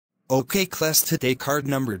Okay class, today card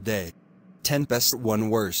number day. 10 best, 1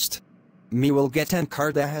 worst. Me will get 10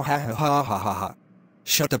 card, ha ha ha ha ha ha ha.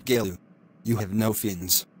 Shut up Gayloo. You have no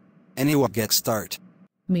fins. Anyone get start.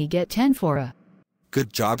 Me get 10 for a.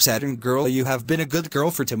 Good job Saturn girl, you have been a good girl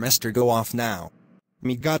for trimester, go off now.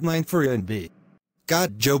 Me got 9 for A and B.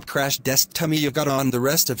 God Job crash desk tummy, you got on the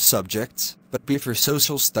rest of subjects, but B for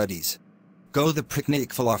social studies. Go the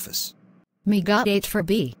picnic full office. Me got 8 for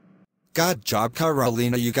B. God job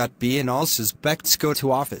Carolina, you got B and all suspects go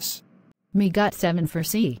to office. Me got 7 for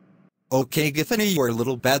C. Okay Giffany, you're a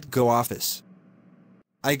little bad, go office.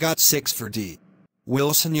 I got 6 for D.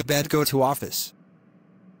 Wilson, you bad, go to office.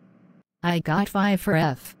 I got 5 for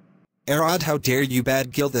F. Erod, how dare you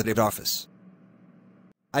bad, gilded at office.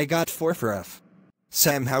 I got 4 for F.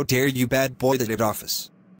 Sam, how dare you bad boy that at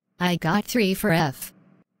office. I got 3 for F.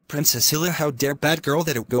 Princess Hilla, how dare bad girl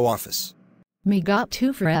that it go office. Me got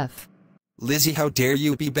 2 for F. Lizzie, how dare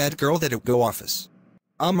you be bad girl that it go office.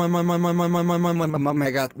 I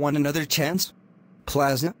got one another chance.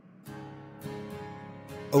 Plaza.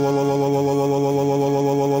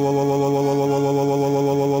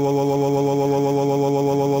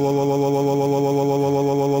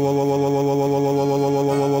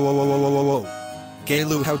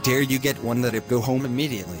 Gayloo, how dare you get one that it go home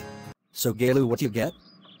immediately. So Gayloo, what you get?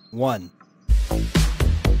 1.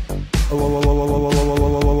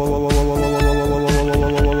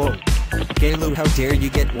 Gayloo, how dare you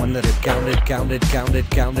get one that it gounded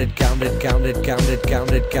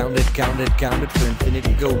for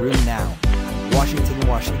infinity, go room now. Washington,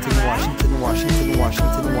 Washington, Washington, Washington,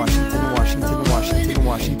 Washington, Washington, Washington, Washington,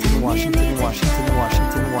 Washington, Washington, Washington,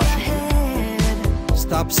 Washington, Washington.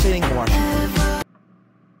 Stop saying Washington.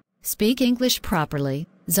 Speak English properly,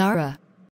 Zara.